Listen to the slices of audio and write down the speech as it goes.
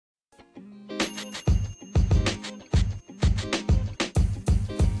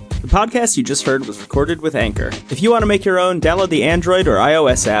The podcast you just heard was recorded with Anchor. If you want to make your own, download the Android or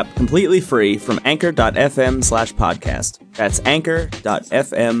iOS app completely free from anchor.fm/podcast. That's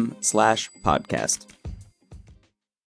anchor.fm/podcast.